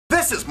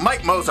This is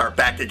Mike Mozart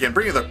back again,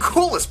 bringing you the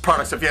coolest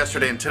products of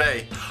yesterday and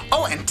today.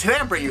 Oh, and today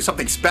I'm bringing you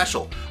something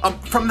special.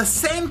 From the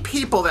same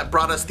people that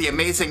brought us the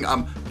amazing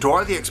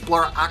Dora the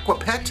Explorer Aqua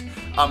Pet,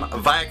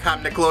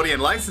 Viacom Nickelodeon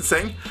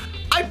licensing,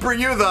 I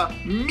bring you the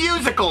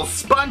musical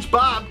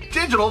SpongeBob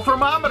digital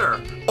thermometer.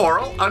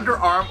 Oral,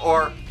 underarm,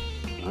 or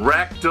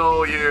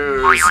rectal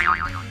use.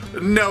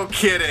 No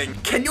kidding.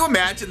 Can you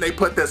imagine they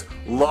put this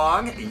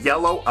long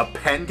yellow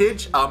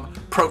appendage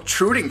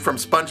protruding from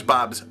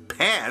SpongeBob's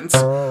pants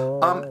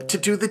to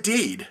do the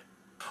deed?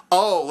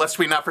 Oh, lest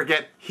we not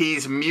forget,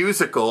 he's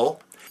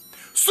musical.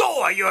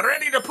 So, are you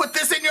ready to put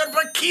this in your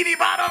bikini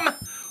bottom?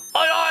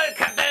 Aye, aye,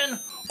 Captain.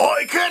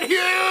 I can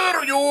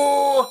hear you.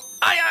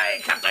 Aye,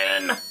 aye,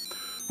 Captain.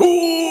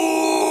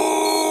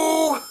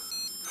 Ooh.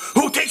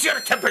 Who takes your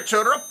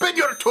temperature up in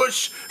your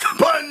tush?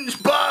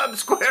 SpongeBob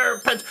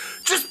Squarepants.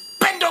 Just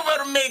bend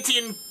over, matey,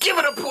 and give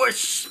it a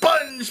push.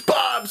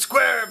 SpongeBob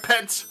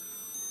Squarepants.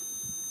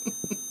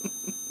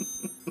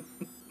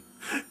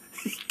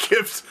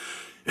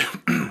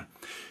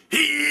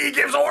 He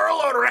gives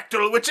oral or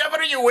rectal,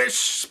 whichever you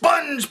wish.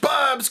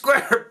 SpongeBob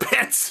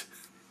Squarepants.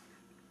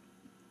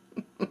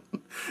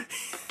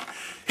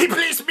 He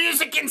plays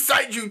music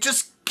inside you.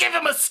 Just give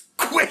him a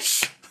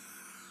squish.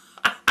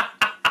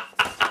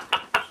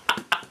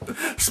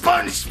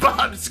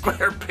 SpongeBob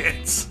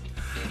Squarepants.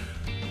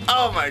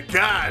 Oh my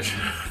gosh.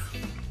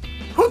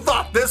 Who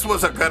thought this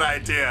was a good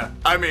idea?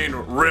 I mean,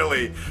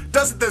 really.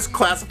 Doesn't this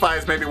classify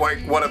as maybe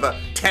one of the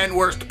 10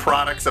 worst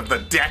products of the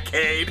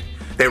decade?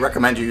 They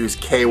recommend you use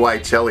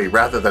KY jelly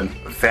rather than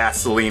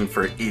Vaseline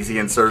for easy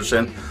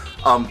insertion.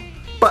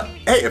 But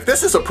hey, if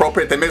this is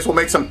appropriate, they may as well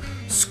make some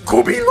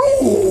Scooby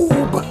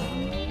Lube.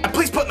 And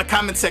please put in the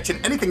comment section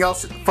anything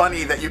else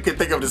funny that you can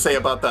think of to say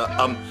about the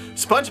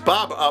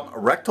SpongeBob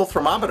rectal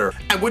thermometer.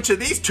 And which of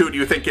these two do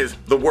you think is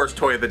the worst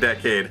toy of the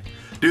decade?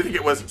 Do you think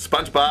it was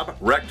SpongeBob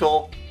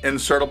rectal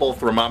insertable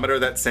thermometer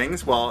that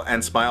sings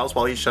and smiles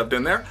while he's shoved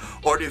in there?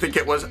 Or do you think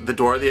it was the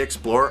Dora the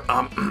Explorer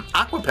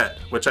Aqua Pet,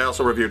 which I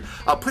also reviewed?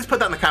 Please put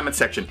that in the comment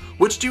section.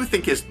 Which do you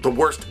think is the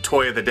worst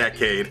toy of the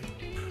decade?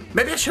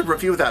 Maybe I should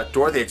review that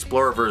Dora the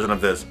Explorer version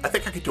of this. I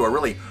think I could do a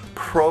really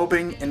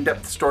probing,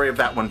 in-depth story of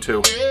that one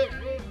too.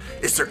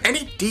 Is there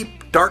any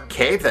deep, dark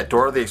cave that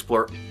Dora the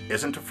Explorer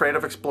isn't afraid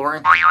of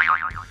exploring?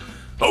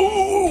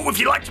 Oh, if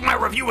you liked my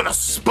review of the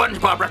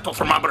SpongeBob rectal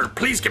thermometer,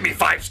 please give me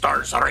 5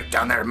 stars. All right,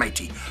 down there,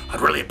 matey. I'd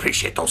really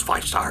appreciate those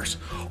 5 stars.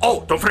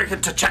 Oh, don't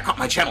forget to check out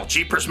my channel,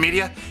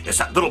 JeepersMedia. It's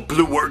that little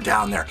blue word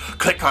down there.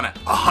 Click on it.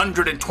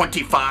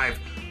 125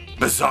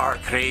 bizarre,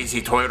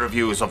 crazy toy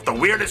reviews of the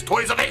weirdest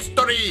toys of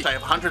history. I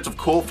have hundreds of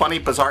cool, funny,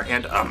 bizarre,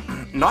 and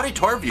naughty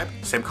toy reviews.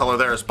 Same color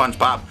there as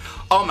SpongeBob.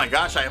 Oh my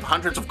gosh, I have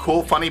hundreds of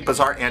cool, funny,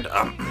 bizarre, and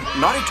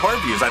naughty toy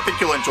reviews. I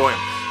think you'll enjoy them.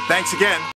 Thanks again.